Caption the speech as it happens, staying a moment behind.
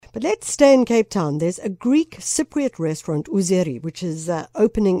But let's stay in Cape Town. There's a Greek Cypriot restaurant, Ouzeri, which is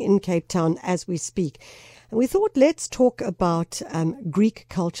opening in Cape Town as we speak. And we thought, let's talk about Greek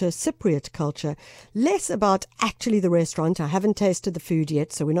culture, Cypriot culture, less about actually the restaurant. I haven't tasted the food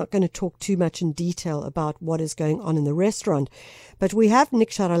yet, so we're not going to talk too much in detail about what is going on in the restaurant. But we have Nick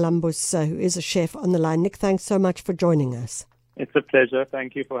CHARALAMBOUS, who is a chef, on the line. Nick, thanks so much for joining us. It's a pleasure.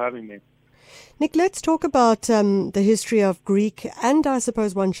 Thank you for having me. Nick, let's talk about the history of Greek and, I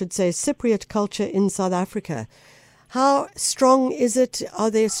suppose one should say, Cypriot culture in South Africa. How strong is it? Are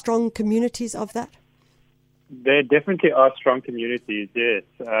there strong communities of that? There definitely are strong communities, yes.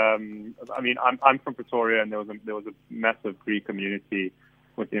 I'm from Pretoria, and there was a massive Greek community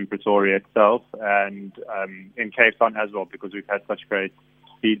within Pretoria itself, and in Cape Town as well, because we've had such great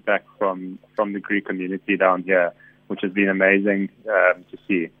feedback from the Greek community down here, which has been amazing to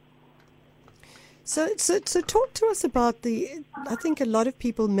see. So talk to us about I think a lot of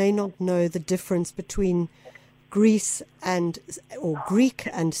people may not know the difference between Greek and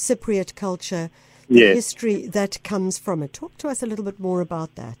Cypriot culture, the history that comes from it. Talk to us a little bit more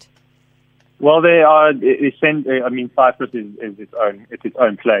about that. Well, they are. Cyprus is its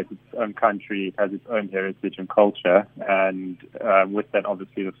own place, its own country. It has its own heritage and culture, and with that,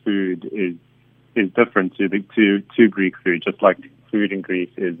 obviously, the food is different to Greek food, just like food in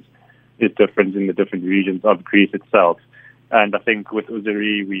Greece is different in the different regions of Greece itself. And I think with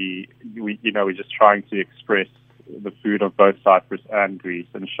Ouzeri, we're just trying to express the food of both Cyprus and Greece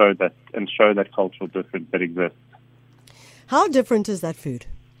and show that cultural difference that exists. How different is that food?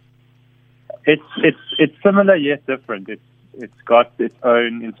 It's similar yet different. It's got its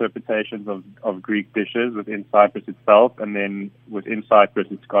own interpretations of Greek dishes within Cyprus itself, and then within Cyprus,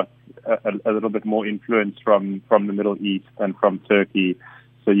 it's got a little bit more influence from the Middle East and from Turkey.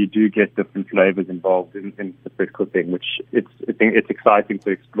 So you do get different flavors involved in Cypriot cooking, which I think it's exciting to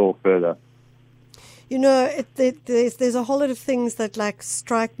explore further. You know, there's a whole lot of things that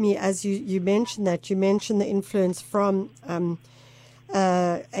strike me as you mentioned that. You mentioned the influence from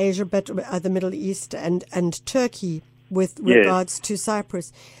Asia, but the Middle East and Turkey with regards to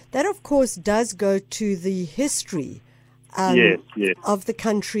Cyprus. That, of course, does go to the history of the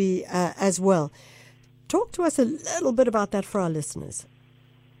country as well. Talk to us a little bit about that for our listeners.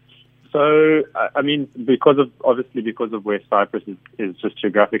 So, because of where Cyprus is just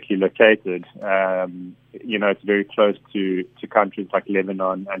geographically located, it's very close to countries like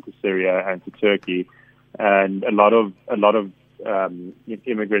Lebanon and to Syria and to Turkey, and a lot of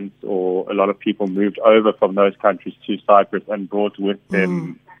immigrants or a lot of people moved over from those countries to Cyprus and brought with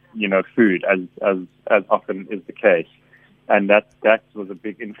them, food, as often is the case, and that was a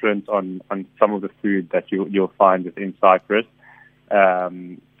big influence on some of the food that you'll find within Cyprus.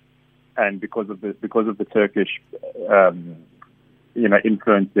 And because of the Turkish,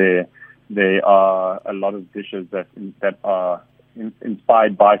 influence there are a lot of dishes that are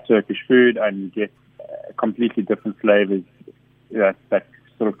inspired by Turkish food, and you get completely different flavors that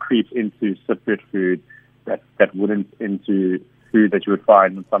sort of creep into Cypriot food that wouldn't into food that you would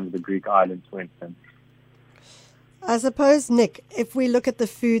find on some of the Greek islands, for instance. I suppose, Nick, if we look at the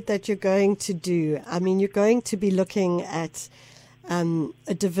food that you're going to do, you're going to be looking at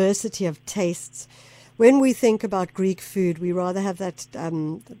a diversity of tastes. When we think about Greek food, we rather have that,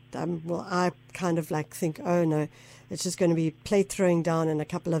 I kind of think, oh no, it's just going to be plate throwing down and a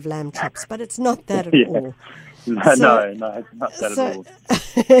couple of lamb chops, but it's not that at all. No, it's not that at all.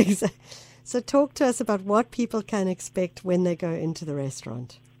 Exactly. So talk to us about what people can expect when they go into the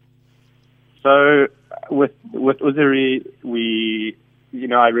restaurant. So with Ouzeri,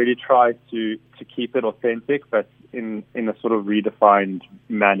 I really try to keep it authentic, but in a sort of redefined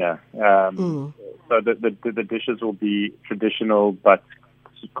manner. So the dishes will be traditional but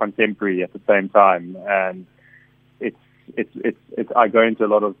contemporary at the same time, and it's I go into a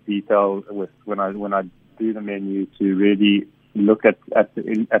lot of detail when I do the menu to really look at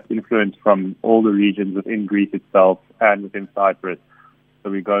influence from all the regions within Greece itself and within Cyprus. So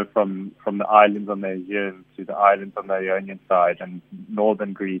we go from the islands on the Aegean to the islands on the Ionian side, and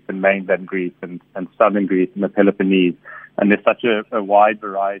northern Greece and mainland Greece and southern Greece and the Peloponnese. And there's such a wide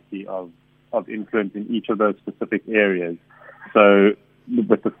variety of influence in each of those specific areas. So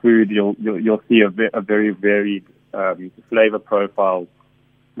with the food, you'll see a very varied flavor profile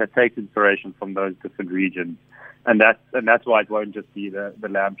that takes inspiration from those different regions. And that's why it won't just be the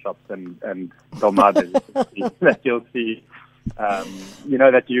lamb chops and dolmades that you'll see.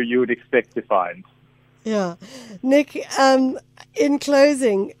 That you would expect to find. Yeah. Nick, in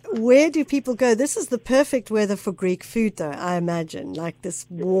closing, where do people go? This is the perfect weather for Greek food, though, I imagine. Like this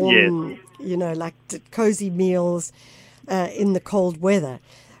warm, Yes. like cozy meals in the cold weather.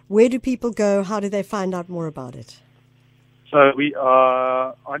 Where do people go? How do they find out more about it? So we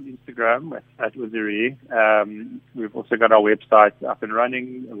are on Instagram at Ouzeri. We've also got our website up and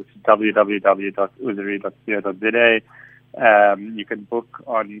running, which is www.ouzeri.co.za. You can book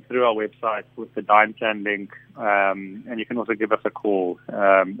through our website with the Dine Plan link, and you can also give us a call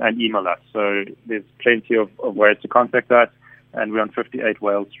and email us. So there's plenty of ways to contact us, and we're on 58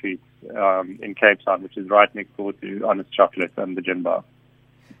 Wales Street in Cape Town, which is right next door to Honest Chocolate and the Gin Bar.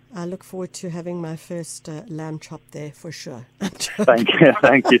 I look forward to having my first lamb chop there for sure. Thank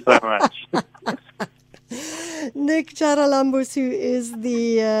you so much. Nick CHARALAMBOUS, who is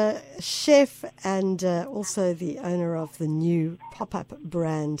the chef and also the owner of the new pop-up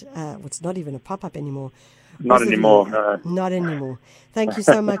brand. It's not even a pop-up anymore. Not anymore. Not anymore. Thank you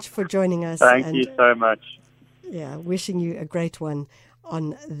so much for joining us. Thank you so much. Yeah, wishing you a great one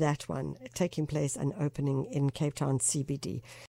on that one, taking place and opening in Cape Town CBD.